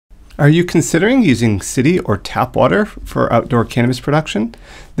Are you considering using city or tap water for outdoor cannabis production?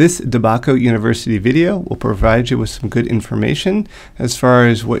 This DeBacco University video will provide you with some good information as far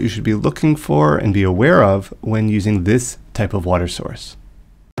as what you should be looking for and be aware of when using this type of water source.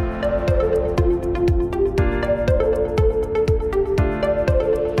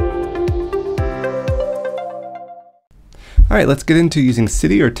 All right, let's get into using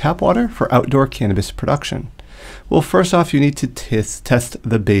city or tap water for outdoor cannabis production. Well, first off, you need to test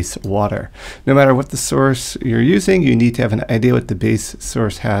the base water. No matter what the source you're using, you need to have an idea what the base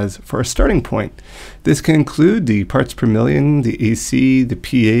source has for a starting point. This can include the parts per million, the AC, the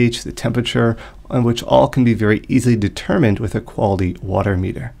pH, the temperature, which all can be very easily determined with a quality water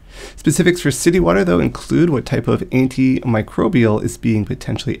meter. Specifics for city water, though, include what type of antimicrobial is being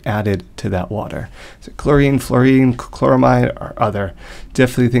potentially added to that water. So chlorine, fluorine, chloramine, or other.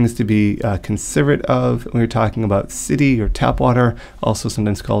 Definitely things to be considerate of when you're talking about city or tap water, also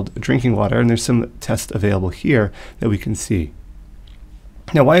sometimes called drinking water. And there's some tests available here that we can see.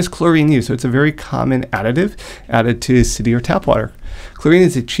 Now, why is chlorine used? So it's a very common additive added to city or tap water. Chlorine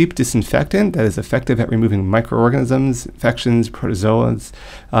is a cheap disinfectant that is effective at removing microorganisms, infections, protozoans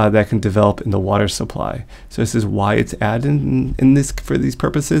that can develop in the water supply. So this is why it's added for these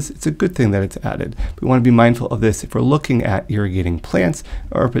purposes. It's a good thing that it's added. We want to be mindful of this if we're looking at irrigating plants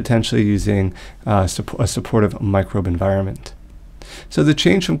or potentially using a supportive microbe environment. So the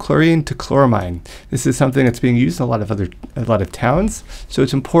change from chlorine to chloramine, this is something that's being used in a lot of towns. So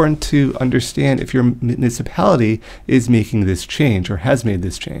it's important to understand if your municipality is making this change or has made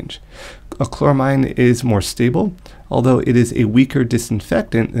this change. A chloramine is more stable, although it is a weaker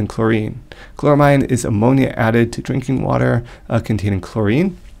disinfectant than chlorine. Chloramine is ammonia added to drinking water containing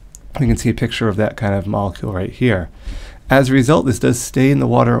chlorine. We can see a picture of that kind of molecule right here. As a result, this does stay in the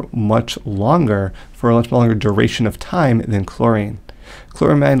water much longer for a much longer duration of time than chlorine.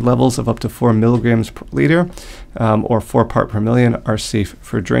 Chloramine levels of up to 4 milligrams per liter or 4 parts per million are safe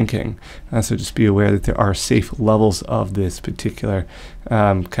for drinking. So just be aware that there are safe levels of this particular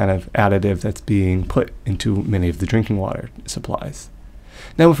kind of additive that's being put into many of the drinking water supplies.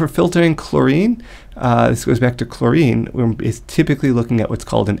 Now, if we're filtering chlorine, this goes back to chlorine, we're typically looking at what's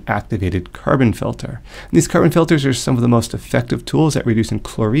called an activated carbon filter. And these carbon filters are some of the most effective tools at reducing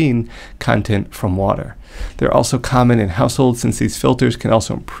chlorine content from water. They're also common in households since these filters can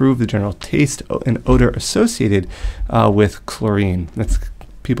also improve the general taste and odor associated with chlorine.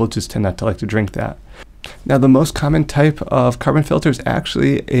 People just tend not to like to drink that. Now, the most common type of carbon filter is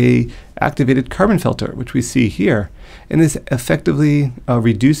actually a activated carbon filter, which we see here. And this effectively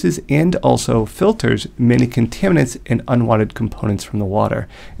reduces and also filters many contaminants and unwanted components from the water.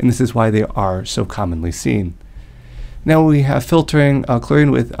 And this is why they are so commonly seen. Now we have filtering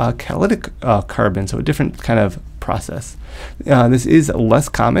chlorine with catalytic carbon, so a different kind of process. This is less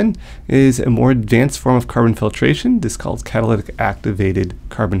common. It is a more advanced form of carbon filtration. This is called catalytic activated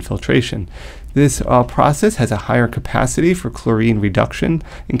carbon filtration. This process has a higher capacity for chlorine reduction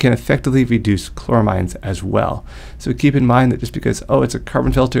and can effectively reduce chloramines as well. So keep in mind that just because, it's a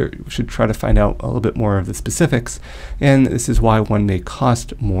carbon filter, we should try to find out a little bit more of the specifics, and this is why one may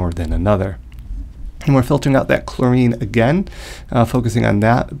cost more than another. And we're filtering out that chlorine again, focusing on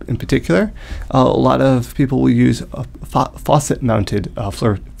that in particular. A lot of people will use faucet-mounted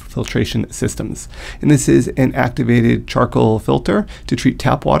filtration systems. And this is an activated charcoal filter to treat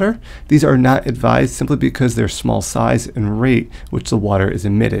tap water. These are not advised simply because they're small size and rate which the water is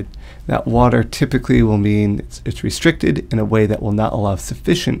emitted. That water typically will mean it's restricted in a way that will not allow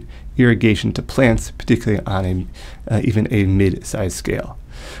sufficient irrigation to plants, particularly on even a mid-size scale.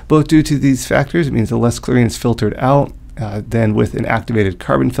 Both due to these factors, it means the less chlorine is filtered out than with an activated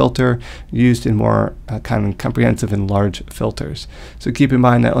carbon filter used in more kind of comprehensive and large filters. So keep in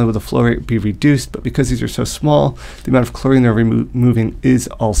mind, not only will the flow rate be reduced, but because these are so small, the amount of chlorine they're removing is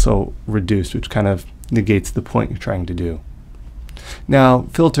also reduced, which kind of negates the point you're trying to do. Now,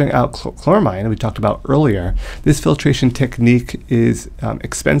 filtering out chloramine, we talked about earlier, this filtration technique is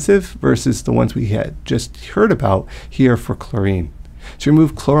expensive versus the ones we had just heard about here for chlorine. To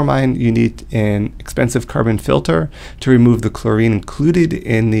remove chloramine, you need an expensive carbon filter to remove the chlorine included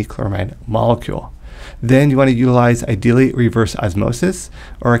in the chloramine molecule. Then you want to utilize ideally reverse osmosis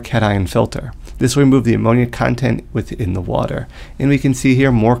or a cation filter. This will remove the ammonia content within the water. And we can see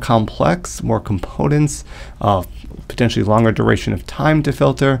here more complex, more components, potentially longer duration of time to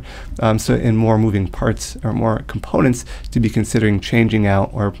filter, and more moving parts or more components to be considering changing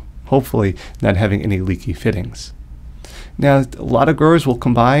out or hopefully not having any leaky fittings. Now, a lot of growers will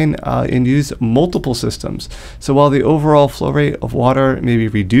combine and use multiple systems. So while the overall flow rate of water may be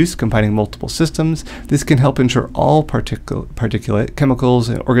reduced combining multiple systems, this can help ensure all particulate chemicals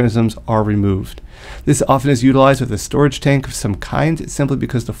and organisms are removed. This often is utilized with a storage tank of some kind simply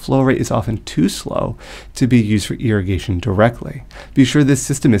because the flow rate is often too slow to be used for irrigation directly. Be sure this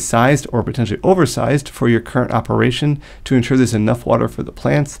system is sized or potentially oversized for your current operation to ensure there's enough water for the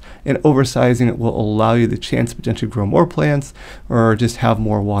plants, and oversizing it will allow you the chance to potentially grow more plants or just have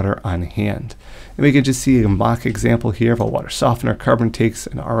more water on hand. And we can just see a mock example here of a water softener, carbon takes,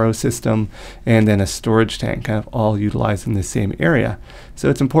 an RO system, and then a storage tank, kind of all utilized in the same area. So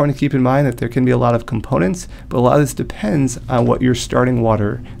it's important to keep in mind that there can be a lot of components, but a lot of this depends on what your starting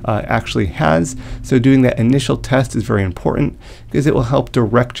water actually has. So doing that initial test is very important because it will help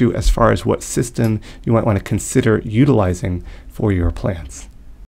direct you as far as what system you might want to consider utilizing for your plants.